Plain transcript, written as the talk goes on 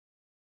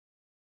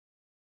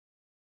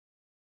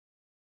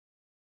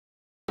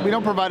We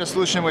don't provide a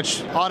solution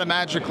which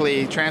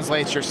automatically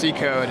translates your C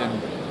code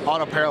and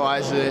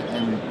auto-parallelizes it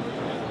and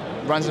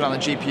runs it on the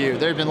GPU.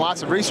 There have been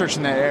lots of research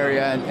in that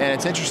area, and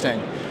it's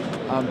interesting.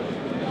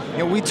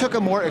 We took a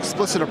more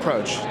explicit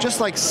approach. Just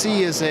like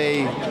C is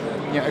a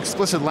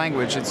explicit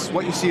language, it's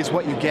what you see is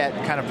what you get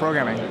kind of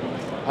programming.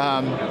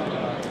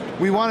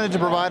 We wanted to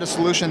provide a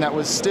solution that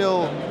was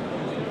still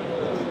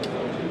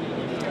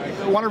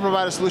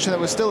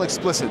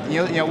explicit.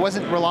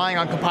 Wasn't relying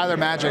on compiler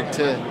magic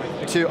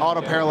to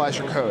auto-parallelize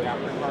your code.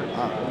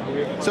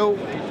 So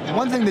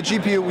one thing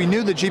we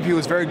knew the GPU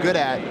was very good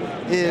at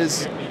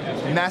is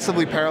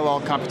massively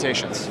parallel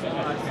computations,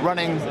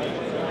 running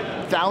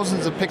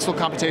thousands of pixel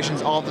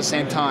computations all at the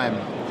same time.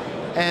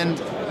 And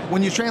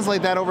when you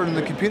translate that over to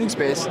the computing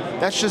space,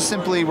 that's just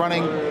simply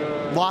running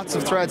lots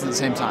of threads at the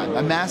same time,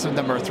 a massive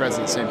number of threads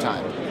at the same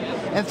time.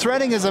 And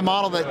threading is a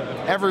model that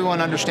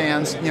everyone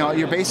understands.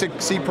 Your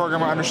basic C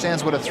programmer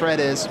understands what a thread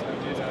is.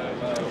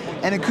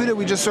 And in CUDA,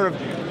 we just sort of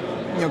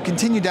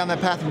continue down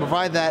that path and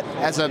provide that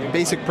as a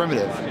basic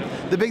primitive.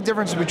 The big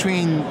difference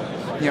between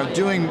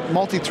doing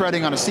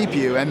multi-threading on a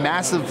CPU and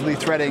massive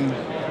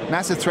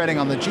threading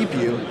on the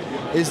GPU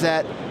is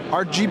that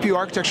our GPU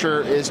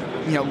architecture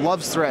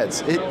loves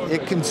threads.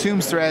 It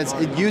consumes threads.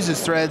 It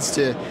uses threads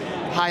to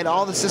hide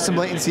all the system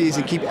latencies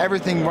and keep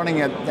everything running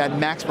at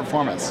max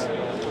performance.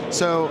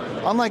 So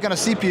unlike on a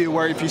CPU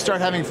where if you start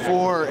having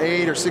 4,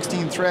 8, or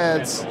 16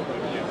 threads,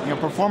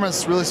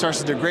 performance really starts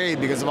to degrade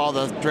because of all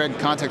the thread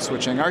context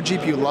switching. Our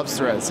GPU loves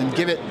threads, and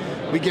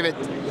we give it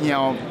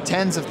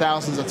tens of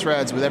thousands of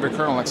threads with every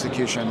kernel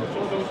execution,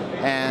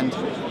 and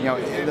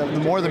the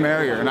more the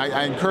merrier. And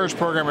I encourage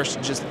programmers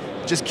to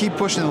just keep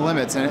pushing the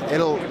limits, and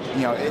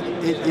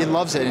it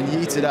loves it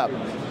and eats it up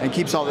and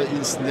keeps all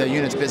the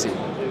units busy.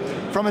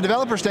 From a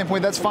developer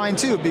standpoint, that's fine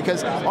too,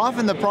 because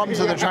often the problems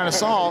that they're trying to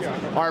solve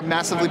are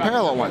massively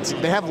parallel ones.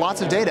 They have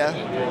lots of data.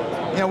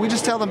 We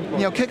just tell them,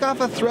 kick off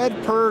a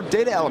thread per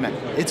data element.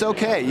 It's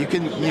okay. You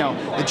can,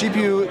 the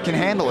GPU can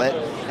handle it,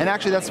 and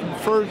actually that's the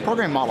preferred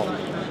programming model.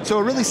 So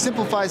it really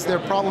simplifies their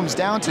problems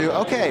down to,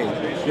 okay,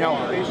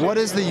 what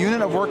is the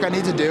unit of work I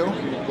need to do?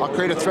 I'll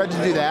create a thread to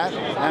do that,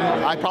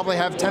 and I probably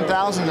have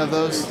 10,000 of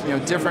those,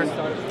 different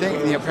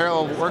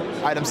parallel work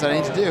items that I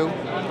need to do.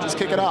 Just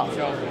kick it off.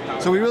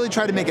 So we really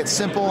try to make it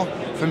simple,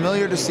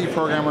 familiar to C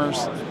programmers,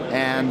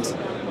 and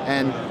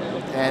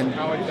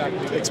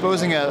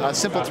exposing a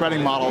simple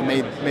threading model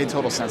made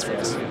total sense for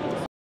us.